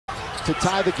to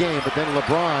tie the game, but then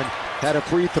LeBron had a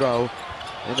free throw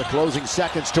in the closing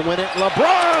seconds to win it.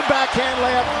 LeBron backhand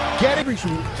layup. Mavericks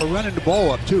are running the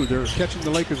ball up too. They're catching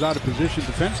the Lakers out of position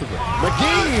defensively.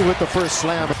 McGee with the first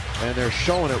slam, and they're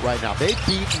showing it right now. They've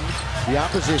beaten the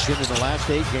opposition in the last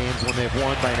 8 games when they've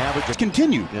won by an average. It's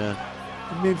continued. Yeah.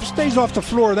 I mean, if it stays off the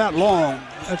floor that long,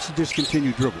 that's a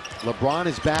discontinued dribble. LeBron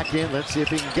is back in. Let's see if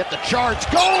he can get the charge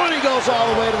going. He goes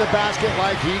all the way to the basket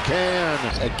like he can.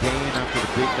 Again after the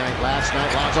big night last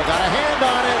night. Lonzo got a hand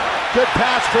on it. Good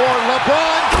pass for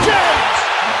LeBron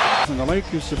James. And the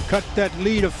Lakers have cut that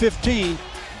lead of 15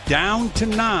 down to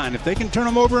 9. If they can turn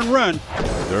them over and run,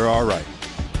 they're all right.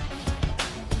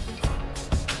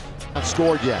 Not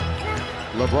scored yet.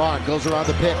 LeBron goes around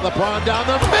the pick. LeBron down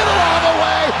the middle all the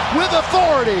way with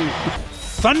authority.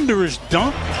 Thunderous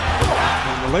dunk.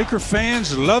 And the Laker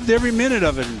fans loved every minute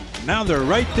of it. And now they're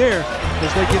right there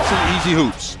as they get some easy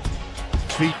hoops.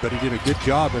 Feet, but he did a good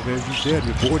job of, as you said,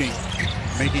 avoiding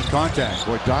making contact.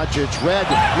 Boy, Doncic read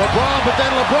LeBron, but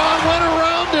then LeBron went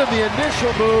around him. The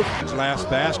initial move. His last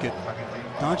basket.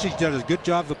 Doncic does a good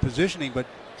job of positioning, but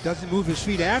doesn't move his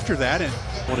feet after that. And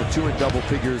 1 and 2 in double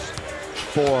figures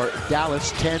for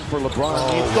Dallas, 10 for LeBron.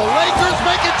 The Lakers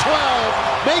make it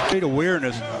 12. Great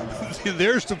awareness.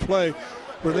 There's the play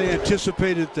where they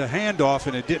anticipated the handoff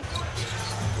and it didn't.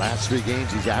 Last 3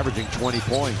 games, he's averaging 20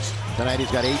 points. Tonight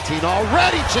he's got 18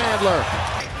 already. Chandler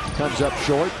comes up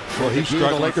short. Well, he's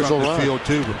struggling from the field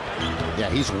too. Yeah,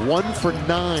 he's 1 for 9.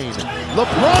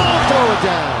 LeBron throw it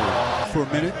down for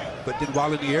a minute, but then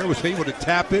while in the air was able to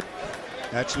tap it.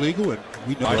 That's legal, and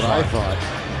we know. I thought.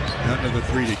 None of the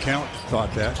 3 to count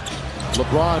thought that.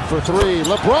 LeBron for 3.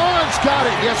 LeBron's got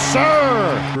it. Yes,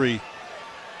 sir. 3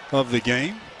 of the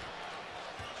game.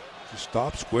 He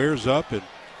stops, squares up, and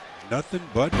nothing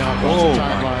but. Now, oh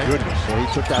my goodness! So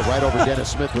he took that right over Dennis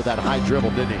Smith with that high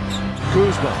dribble, didn't he?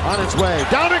 Kuzma on its way.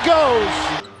 Down it goes.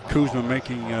 Kuzma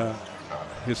making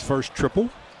his first triple.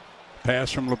 Pass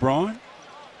from LeBron.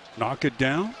 Knock it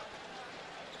down.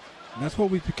 And that's what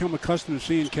we've become accustomed to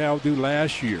seeing Cal do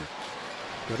last year.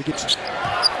 Got to get.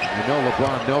 You know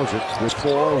LeBron knows it. With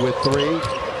 4, with 3,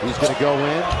 he's going to go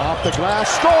in off the glass,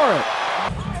 score it.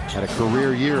 Had a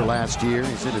career year last year.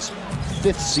 He's in his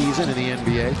 5th season in the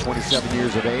NBA, 27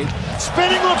 years of age.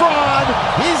 Spinning LeBron,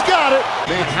 he's got it.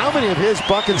 Man, how many of his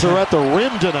buckets are at the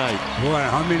rim tonight? Boy,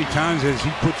 how many times has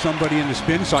he put somebody in the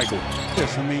spin cycle?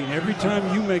 Yes, I mean, every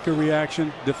time you make a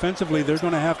reaction defensively, they're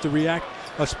going to have to react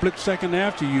a split second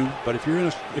after you. But if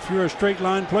you're a straight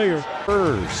line player,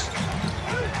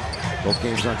 both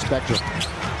games on Spectrum.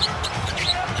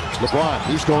 LeBron,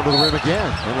 he's going to the rim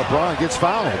again, and LeBron gets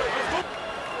fouled.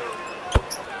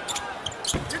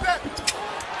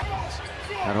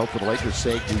 And hope for the Lakers'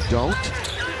 sake we don't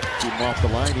keep him off the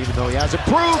line, even though he has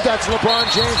improved. That's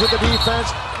LeBron James with the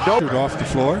defense. Nope. Off the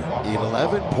floor.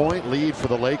 11-point lead for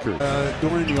the Lakers.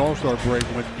 During the All-Star break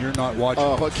when you're not watching.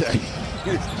 Oh, okay.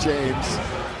 James.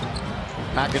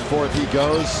 Back and forth he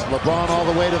goes. LeBron all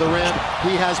the way to the rim.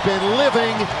 He has been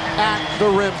living at the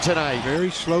rim tonight. Very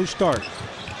slow start.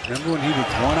 Remember when he was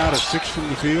 1 out of 6 from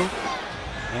the field?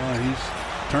 He's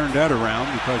turned that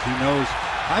around because he knows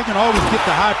I can always get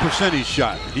the high percentage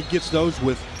shot. He gets those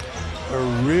with a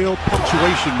real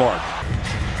punctuation mark.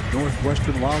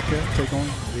 Northwestern Wildcats take on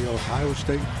the Ohio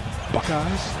State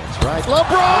Buckeyes. That's right.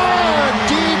 LeBron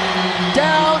deep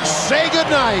down. Say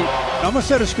goodnight. I'm gonna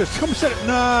set it.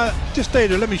 Nah, just stay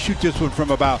there. Let me shoot this one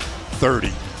from about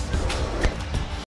 30.